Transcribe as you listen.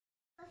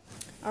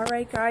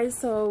Alright guys,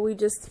 so we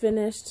just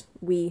finished,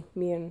 me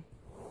and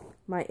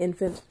my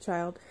infant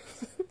child,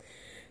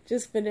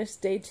 just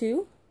finished day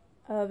 2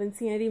 of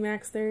Insanity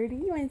Max 30.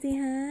 You want to say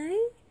hi?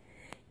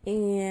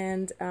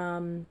 And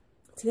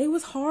today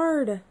was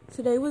hard.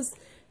 Today was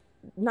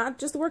not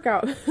just a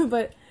workout,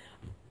 but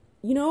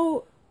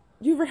you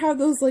ever have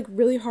those like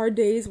really hard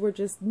days where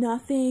just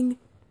nothing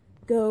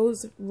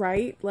goes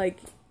right? Like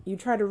you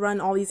try to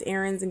run all these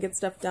errands and get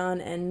stuff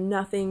done and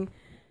nothing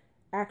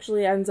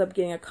actually ends up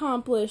getting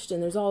accomplished,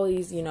 and there's all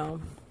these,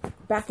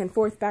 back and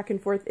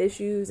forth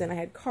issues, and I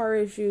had car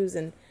issues,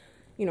 and,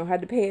 had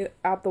to pay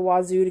out the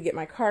wazoo to get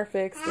my car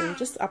fixed, and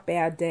just a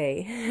bad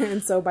day.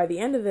 And so by the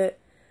end of it,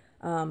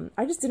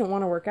 I just didn't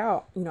want to work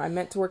out. I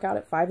meant to work out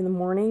at 5 in the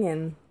morning,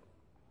 and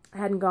I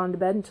hadn't gone to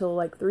bed until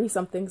like 3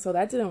 something, so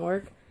that didn't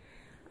work.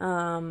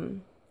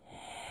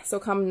 So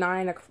come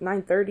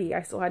 9:30,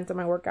 I still hadn't done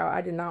my workout. I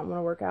did not want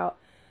to work out.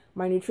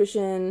 My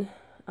nutrition,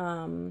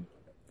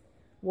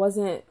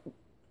 wasn't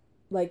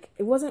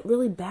it wasn't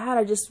really bad.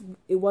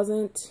 It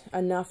wasn't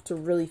enough to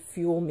really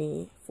fuel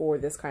me for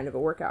this kind of a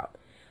workout.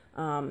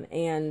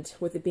 And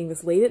with it being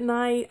this late at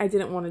night, I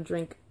didn't want to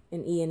drink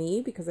an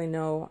E&E because I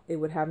know it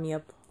would have me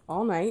up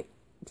all night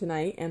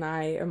tonight. And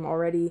I am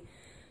already,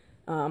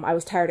 I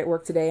was tired at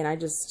work today, and I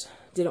just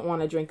didn't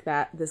want to drink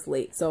that this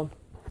late. So,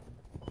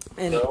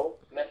 and no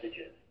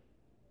messages.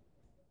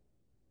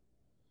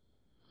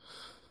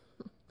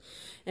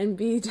 And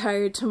be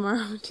tired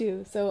tomorrow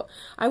too. So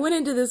I went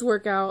into this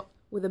workout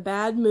with a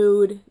bad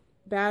mood,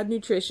 bad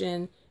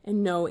nutrition,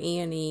 and no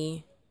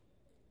E&E.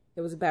 It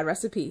was a bad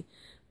recipe.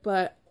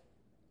 But,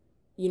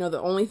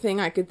 the only thing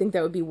I could think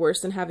that would be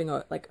worse than having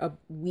a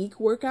weak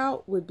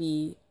workout would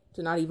be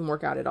to not even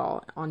work out at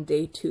all on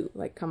day 2.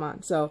 Like, come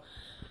on. So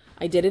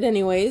I did it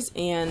anyways.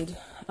 And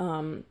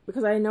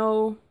because I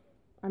know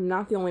I'm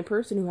not the only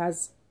person who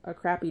has a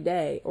crappy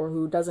day, or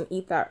who doesn't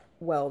eat that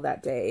well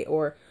that day,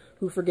 or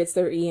who forgets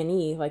their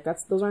E&E. Like,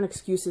 those aren't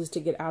excuses to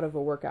get out of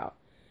a workout.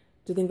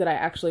 To think that I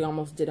actually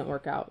almost didn't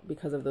work out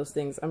because of those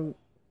things, I'm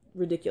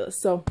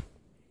ridiculous. So,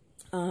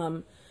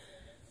 I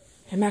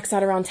maxed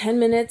out around 10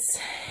 minutes.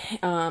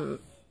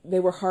 They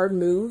were hard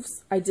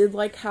moves. I did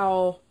like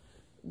how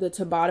the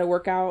Tabata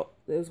workout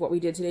is what we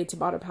did today,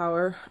 Tabata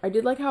Power. I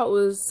did like how it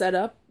was set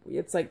up.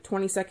 It's like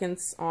 20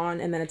 seconds on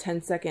and then a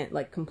 10-second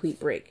like complete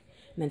break.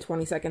 And then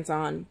 20 seconds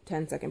on,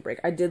 10-second break.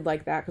 I did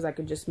like that because I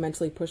could just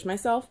mentally push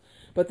myself.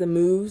 But the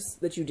moves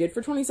that you did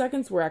for 20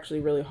 seconds were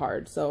actually really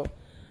hard. So,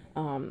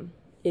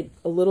 it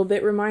a little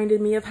bit reminded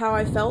me of how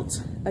I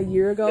felt a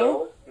year ago.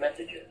 No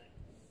messages.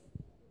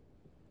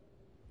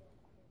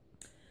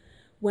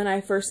 When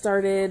I first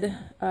started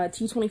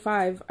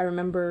T25, I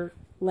remember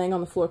laying on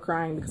the floor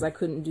crying because I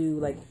couldn't do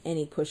like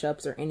any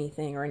push-ups or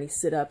anything or any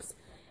sit-ups.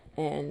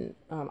 And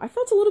I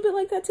felt a little bit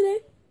like that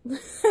today.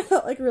 I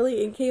felt like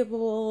really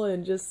incapable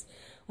and just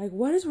like,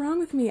 what is wrong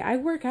with me? I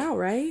work out,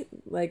 right?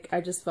 Like,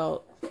 I just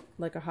felt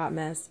like a hot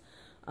mess.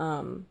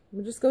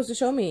 It just goes to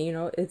show me,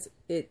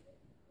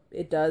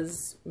 it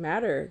does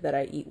matter that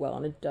I eat well,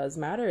 and it does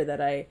matter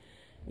that I,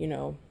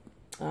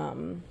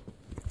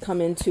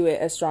 come into it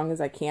as strong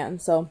as I can.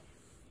 So,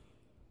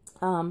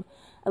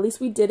 at least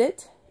we did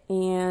it,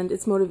 and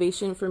it's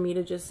motivation for me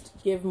to just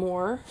give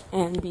more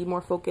and be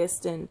more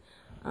focused and,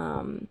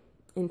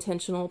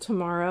 intentional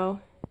tomorrow.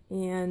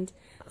 And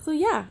so,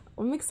 yeah,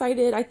 I'm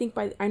excited.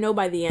 I know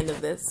by the end of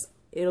this,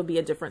 it'll be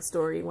a different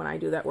story when I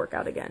do that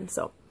workout again.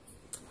 So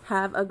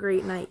have a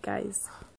great night, guys.